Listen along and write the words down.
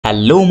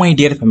Hello my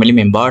dear family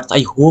members, I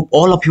hope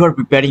all of you are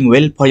preparing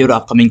well for your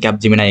upcoming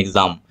Capgemini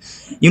exam.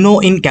 You know,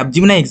 in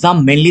Capgemini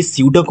exam, mainly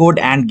pseudocode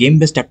and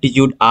game-based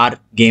aptitude are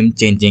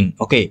game-changing.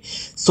 Okay,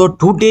 so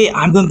today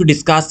I'm going to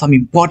discuss some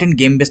important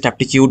game-based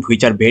aptitude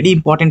which are very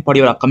important for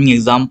your upcoming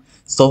exam.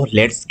 So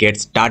let's get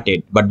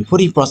started. But before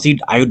we proceed,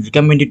 I would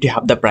recommend you to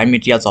have the prime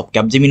materials of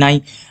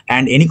Capgemini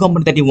and any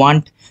component that you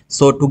want.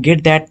 So to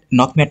get that,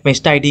 knock me at my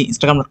Insta ID,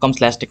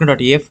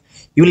 instagram.com/techno.ef.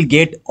 You will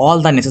get all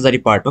the necessary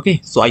part.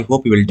 Okay, so I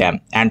hope you will damn,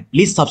 and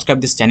please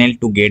subscribe this channel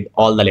to get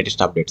all the latest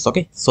updates.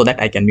 Okay, so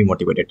that I can be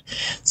motivated.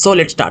 So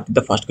let's start with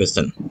the first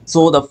question.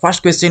 So the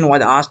first question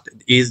was asked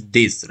is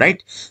this,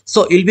 right?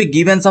 So you'll be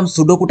given some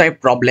Sudoku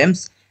type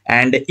problems,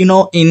 and you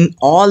know, in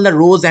all the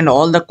rows and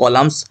all the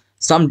columns,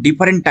 some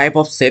different type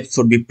of shapes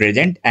should be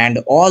present, and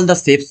all the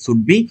shapes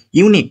should be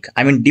unique.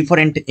 I mean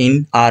different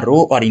in a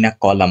row or in a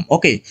column.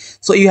 Okay,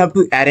 so you have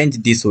to arrange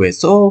this way.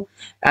 So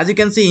as you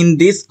can see in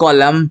this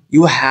column,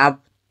 you have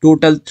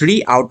total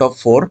 3 out of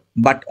 4,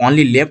 but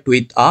only left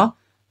with a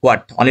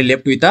what? Only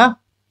left with a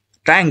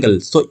triangle.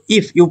 So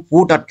if you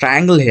put a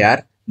triangle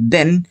here,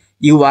 then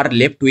you are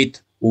left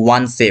with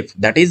one shape,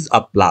 that is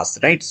a plus,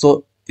 right?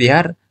 So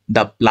here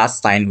the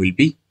plus sign will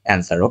be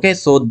answer. Okay,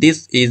 so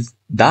this is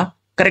the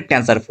correct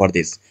answer for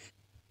this.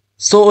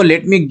 So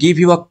let me give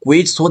you a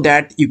quiz so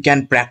that you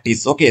can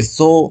practice. Okay,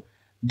 so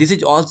this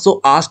is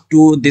also asked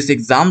to this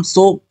exam,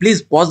 so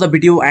please pause the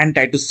video and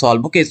try to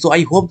solve. Okay, so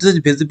I hope this is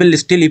visible.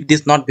 Still, if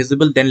this is not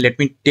visible, then let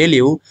me tell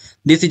you,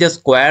 this is a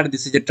square,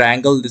 this is a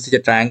triangle, this is a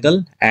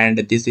triangle, and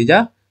this is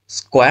a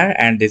square,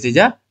 and this is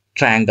a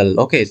triangle.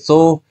 Okay,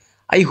 so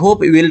I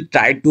hope you will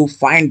try to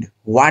find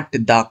what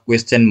the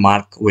question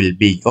mark will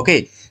be.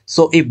 Okay,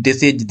 so if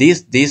this is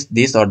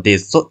this or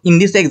this, so in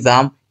this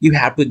exam you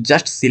have to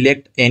just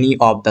select any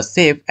of the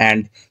shape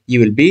and you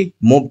will be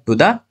moved to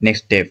the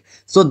next step.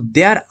 So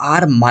there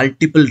are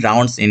multiple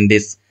rounds in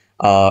this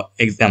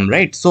exam,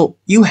 right? So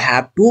you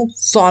have to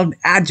solve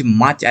as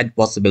much as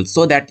possible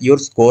so that your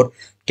score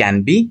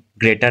can be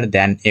greater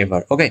than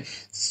ever. Okay,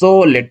 so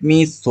let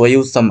me show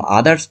you some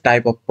other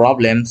type of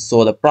problems.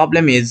 So the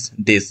problem is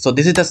this. So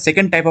this is the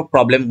second type of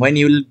problem. When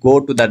you will go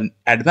to the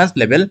advanced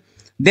level,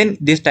 then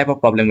this type of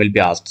problem will be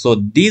asked. So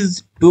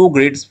these two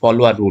grids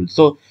follow a rule.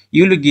 So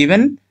you will be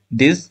given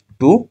these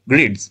two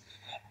grids,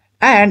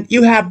 and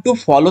you have to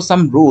follow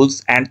some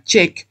rules and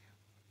check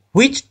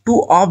which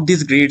two of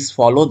these grids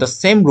follow the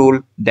same rule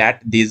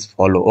that these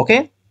follow.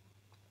 Okay,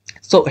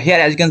 so here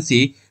as you can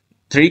see,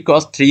 3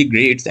 cross 3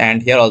 grids,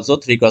 and here also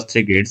 3 cross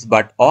 3 grids,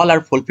 but all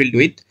are fulfilled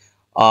with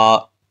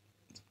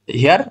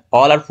here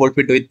all are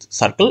fulfilled with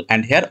circle,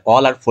 and here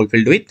all are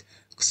fulfilled with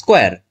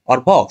square or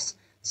box.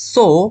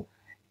 So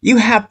you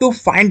have to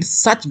find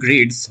such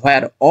grids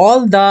where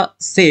all the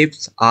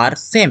shapes are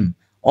same,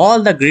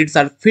 all the grids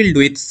are filled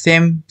with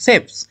same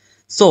shapes.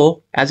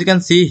 So as you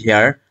can see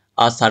here,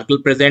 a circle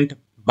present,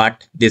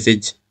 but this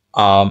is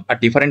a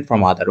different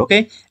from other.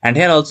 Okay, and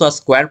here also a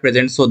square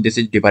present, so this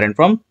is different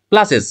from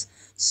pluses.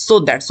 So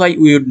that's why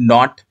we would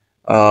not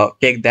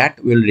take that,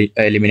 we'll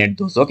eliminate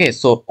those. Okay,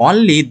 so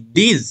only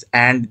these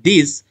and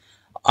these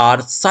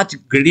are such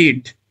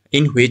grid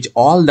in which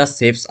all the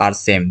shapes are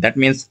same. That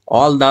means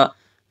all the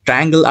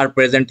triangle are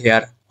present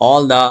here,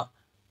 all the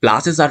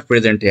pluses are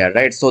present here,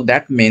 right? So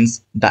that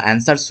means the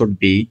answer should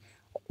be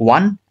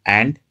 1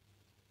 and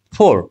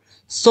 4.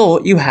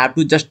 So you have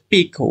to just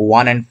pick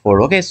 1 and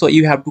 4. Okay, so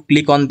you have to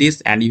click on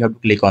this and you have to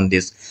click on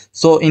this.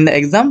 So in the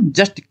exam,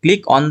 just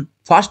click on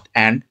first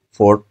and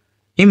 4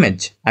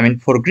 image, I mean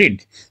 4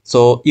 grid.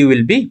 So you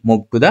will be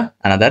moved to the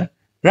another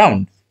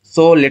round.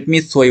 So let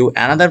me show you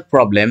another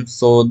problem.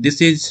 So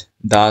this is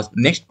the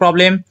next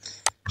problem.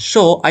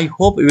 So I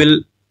hope you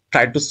will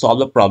try to solve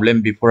the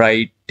problem before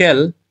I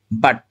tell,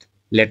 but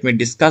let me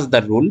discuss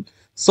the rule.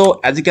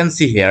 So as you can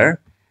see here,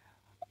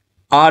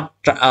 as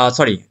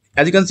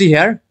you can see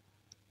here,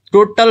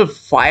 total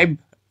 5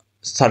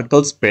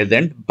 circles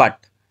present,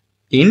 but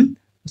in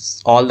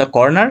all the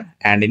corner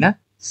and in a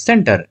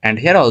center, and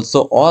here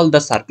also all the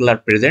circle are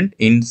present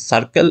in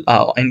circle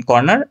in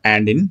corner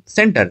and in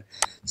center.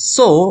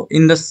 So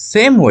in the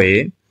same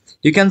way,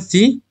 you can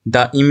see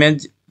the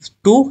image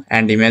 2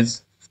 and image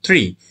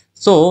 3.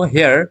 So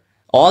here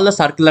all the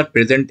circle are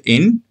present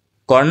in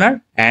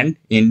corner and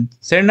in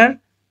center,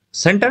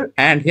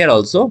 and here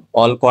also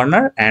all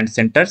corner and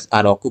centers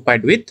are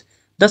occupied with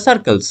the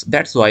circles.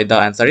 That's why the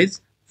answer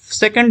is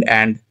second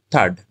and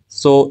third.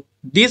 So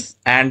this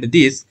and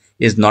this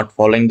is not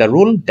following the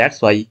rule,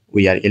 that's why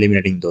we are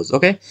eliminating those.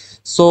 Okay,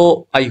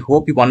 so I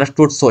hope you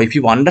understood. So if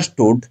you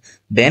understood,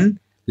 then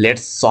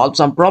let's solve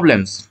some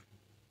problems.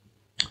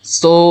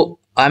 So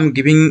I'm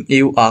giving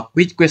you a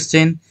quick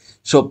question,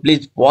 so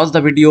please pause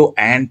the video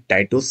and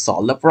try to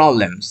solve the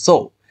problem.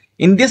 So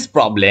in this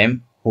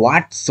problem,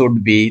 what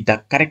should be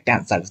the correct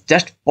answer?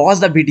 Just pause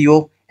the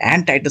video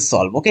and try to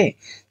solve. Okay,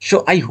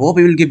 so I hope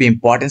you will give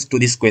importance to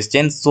this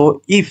question.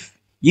 So if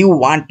you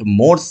want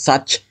more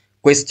such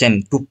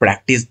question to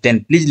practice,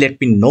 then please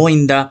let me know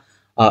in the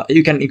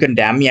you can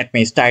DM me at my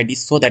Insta ID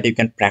so that you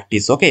can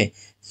practice. Okay,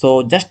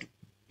 so just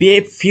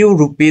pay few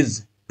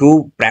rupees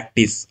to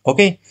practice.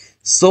 Okay,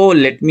 so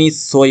let me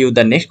show you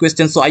the next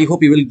question. So I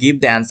hope you will give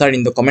the answer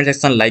in the comment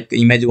section, like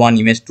image 1,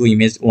 image 2,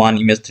 image 1,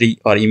 image 3,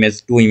 or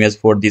image 2, image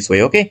 4, this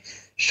way. Okay,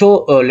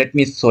 so let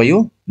me show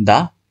you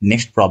the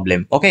next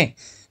problem. Okay,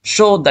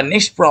 so the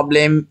next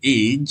problem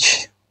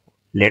is,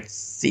 let's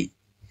see.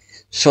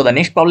 So the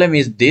next problem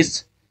is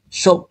this.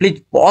 So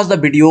please pause the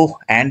video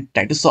and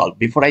try to solve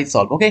before I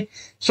solve. Okay,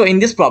 so in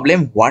this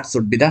problem, what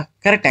should be the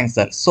correct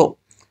answer? So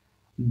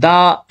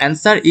the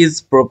answer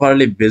is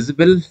properly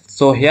visible.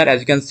 So here, as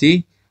you can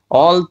see,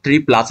 all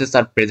three pluses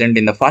are present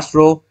in the first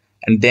row,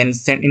 and then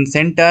in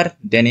center,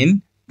 then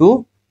in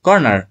two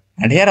corner.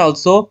 And here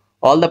also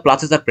all the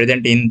pluses are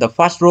present in the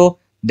first row,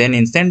 then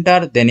in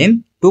center, then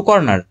in two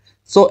corner.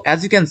 So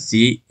as you can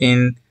see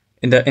in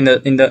the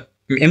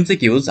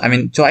MCQs, I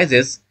mean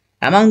choices,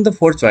 among the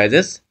four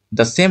choices,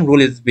 the same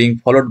rule is being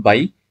followed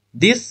by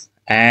this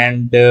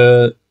and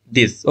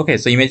this. Okay,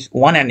 so image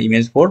 1 and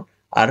image 4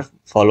 are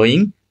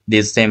following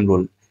this same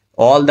rule.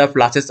 All the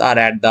pluses are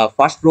at the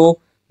first row,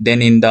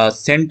 then in the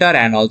center,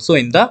 and also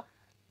in the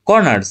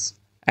corners.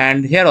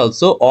 And here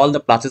also all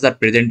the pluses are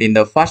present in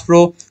the first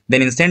row,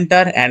 then in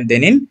center, and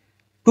then in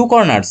two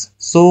corners.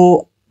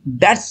 So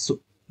that's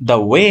the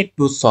way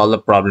to solve the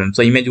problem.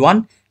 So image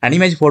 1 and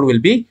image 4 will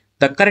be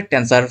the correct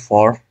answer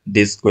for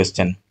this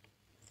question.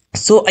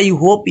 So I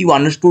hope you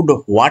understood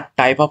what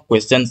type of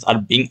questions are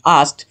being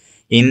asked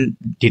in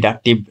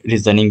deductive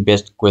reasoning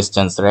based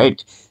questions,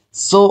 right?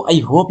 So I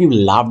hope you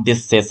loved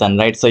this session,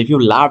 right? So if you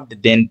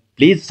loved, then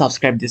please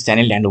subscribe this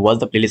channel and watch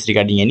the playlist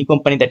regarding any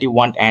company that you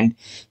want. And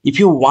if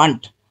you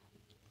want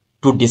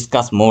to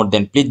discuss more,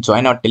 then please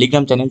join our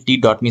Telegram channel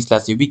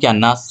t.me/UBK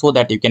Anna, so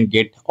that you can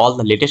get all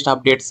the latest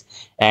updates,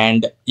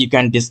 and you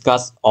can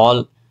discuss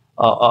all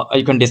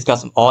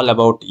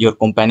about your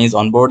company's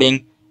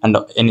onboarding and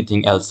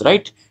anything else,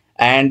 right?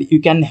 And you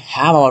can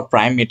have our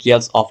prime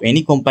materials of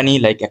any company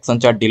like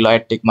Accenture,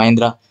 Deloitte, Tech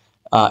Mahindra,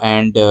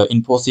 and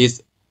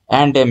Infosys,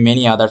 and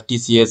many other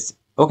TCS.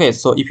 Okay,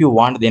 so if you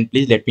want, then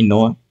please let me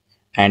know,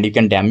 and you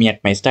can DM me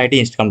at my Insta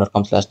ID,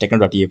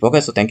 instagram.com/techno.ef.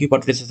 Okay, so thank you for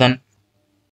this session.